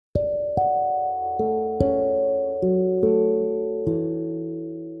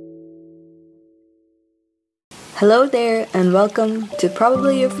Hello there and welcome to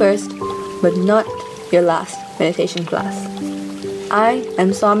probably your first but not your last meditation class. I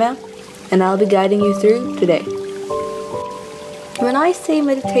am Saumya and I'll be guiding you through today. When I say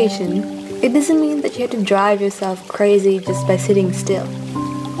meditation, it doesn't mean that you have to drive yourself crazy just by sitting still.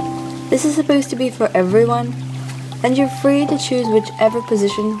 This is supposed to be for everyone, and you're free to choose whichever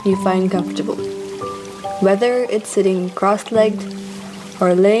position you find comfortable. Whether it's sitting cross-legged,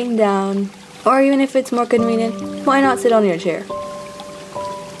 or laying down, or even if it's more convenient, why not sit on your chair?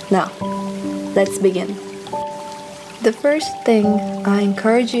 Now, let's begin. The first thing I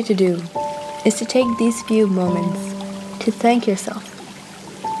encourage you to do is to take these few moments to thank yourself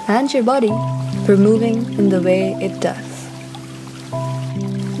and your body for moving in the way it does.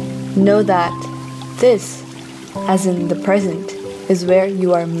 Know that this, as in the present, is where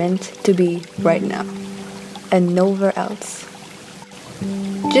you are meant to be right now, and nowhere else.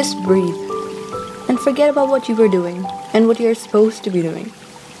 Just breathe, and forget about what you were doing and what you're supposed to be doing.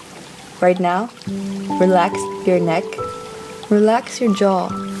 Right now, relax your neck, relax your jaw,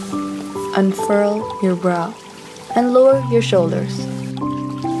 unfurl your brow, and lower your shoulders.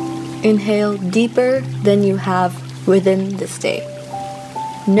 Inhale deeper than you have within this day.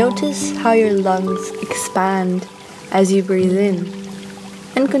 Notice how your lungs expand as you breathe in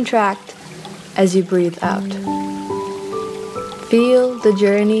and contract as you breathe out. Feel the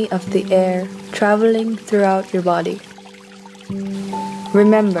journey of the air traveling throughout your body.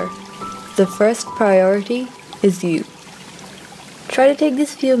 Remember, the first priority is you. Try to take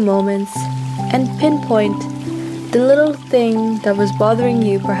these few moments and pinpoint the little thing that was bothering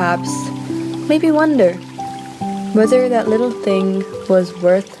you perhaps. Maybe wonder whether that little thing was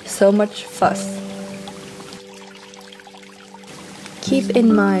worth so much fuss. Keep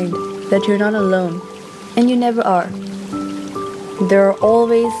in mind that you're not alone, and you never are. There are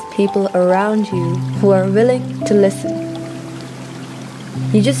always people around you who are willing to listen.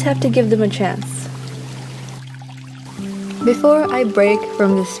 You just have to give them a chance. Before I break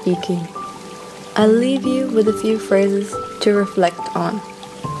from the speaking, I'll leave you with a few phrases to reflect on.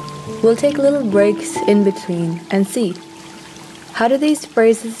 We'll take little breaks in between and see, how do these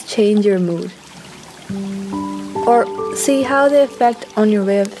phrases change your mood? Or see how they affect on your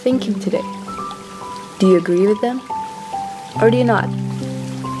way of thinking today. Do you agree with them? Or do you not?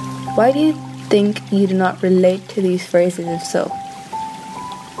 Why do you think you do not relate to these phrases if so?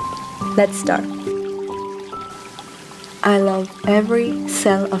 Let's start. I love every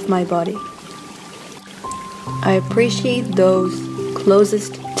cell of my body. I appreciate those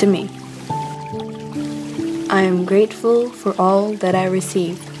closest to me. I am grateful for all that I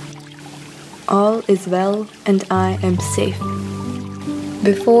receive. All is well and I am safe.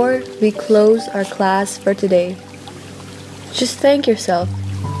 Before we close our class for today, just thank yourself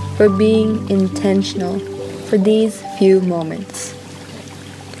for being intentional for these few moments.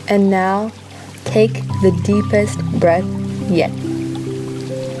 And now, take the deepest breath yet.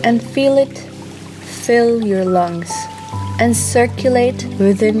 And feel it fill your lungs and circulate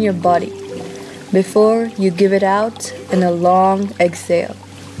within your body before you give it out in a long exhale.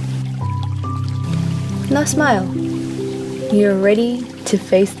 Now smile. You're ready to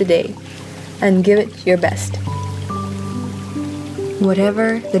face the day and give it your best.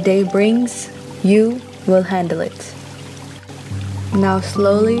 Whatever the day brings, you will handle it. Now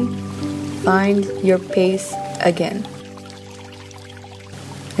slowly find your pace again.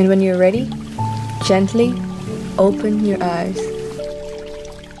 And when you're ready, gently open your eyes.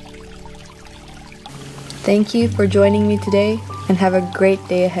 Thank you for joining me today and have a great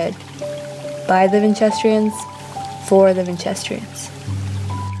day ahead. By the Winchestrians, for the Winchestrians.